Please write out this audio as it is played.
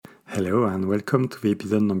Hello and welcome to the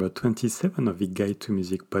episode number 27 of the Guide to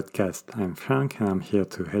Music podcast. I'm Frank and I'm here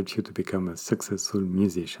to help you to become a successful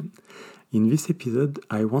musician. In this episode,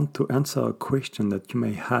 I want to answer a question that you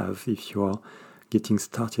may have if you are getting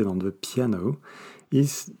started on the piano.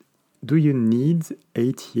 Do you need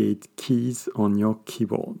 88 keys on your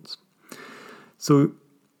keyboard? So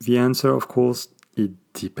the answer, of course, it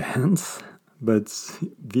depends. But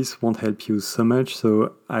this won't help you so much,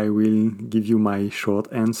 so I will give you my short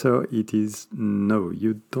answer. It is no,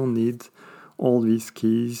 you don't need all these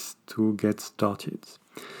keys to get started.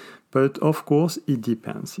 But of course, it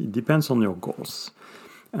depends. It depends on your goals.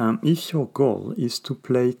 If your goal is to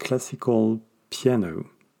play classical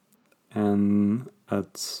piano and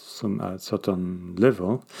at certain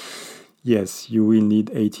level, yes, you will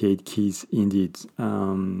need 88 keys indeed,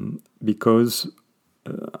 because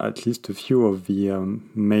at least a few of the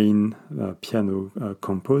main piano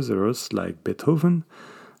composers, like Beethoven,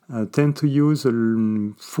 tend to use a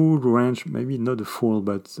full range, maybe not a full,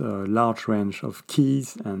 but a large range of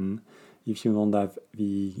keys. And if you don't have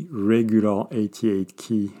the regular 88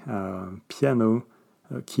 key piano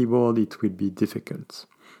keyboard, it will be difficult.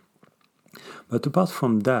 But apart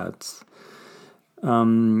from that,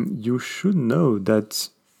 you should know that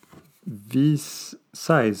this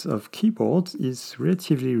size of keyboards is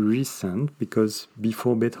relatively recent because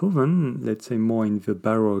before Beethoven, let's say more in the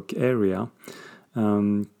Baroque area,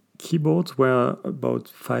 keyboards were about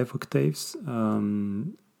 5 octaves,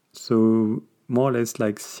 so more or less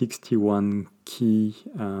like 61 key,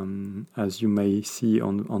 as you may see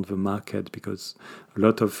on the market, because a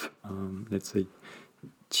lot of, let's say,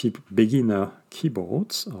 cheap beginner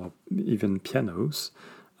keyboards or even pianos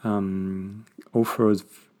offers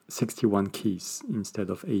 61 keys instead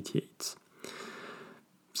of 88.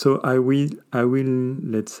 So I will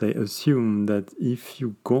let's say assume that if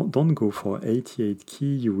you don't go for 88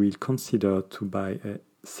 key, you will consider to buy a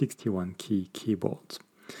 61 key keyboard.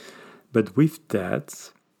 But with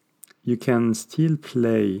that, you can still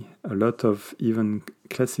play a lot of even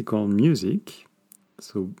classical music.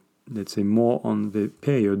 So let's say more on the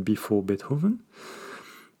period before Beethoven.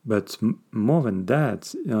 But more than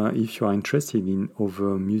that, if you are interested in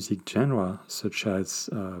other music genre, such as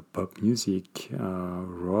pop music,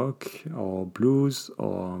 rock, or blues,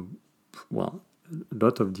 or, well, a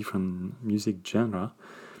lot of different music genre,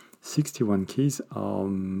 61 keys are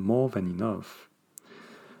more than enough.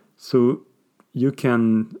 So you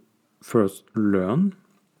can first learn,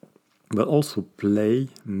 but also play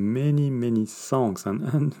many, many songs,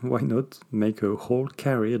 and why not make a whole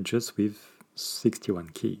career just with 61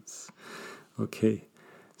 keys. Okay,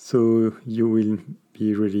 so you will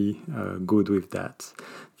be really good with that.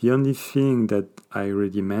 The only thing that I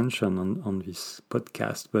already mentioned on this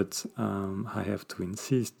podcast, but I have to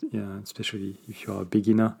insist, especially if you are a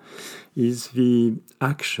beginner, is the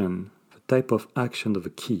action, the type of action of the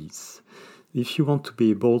keys. If you want to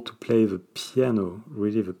be able to play the piano,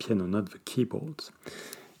 really the piano, not the keyboard,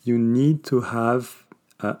 you need to have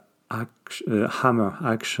a hammer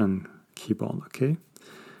action keyboard, okay?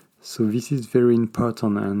 So this is very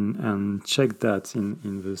important, and check that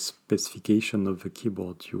in the specification of the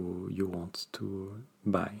keyboard you want to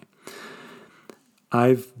buy.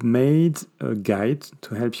 I've made a guide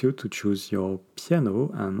to help you to choose your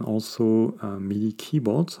piano and also MIDI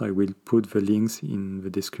keyboards. I will put the links in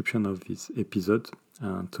the description of this episode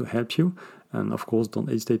to help you. And of course, don't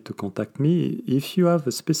hesitate to contact me. If you have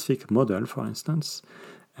a specific model, for instance,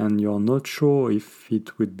 and you're not sure if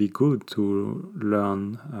it would be good to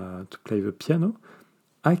learn to play the piano,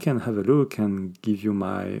 I can have a look and give you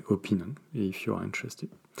my opinion if you are interested.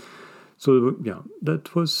 So yeah,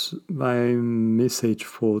 that was my message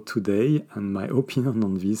for today and my opinion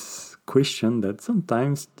on this question that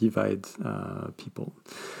sometimes divides people.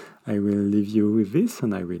 I will leave you with this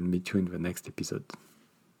and I will meet you in the next episode.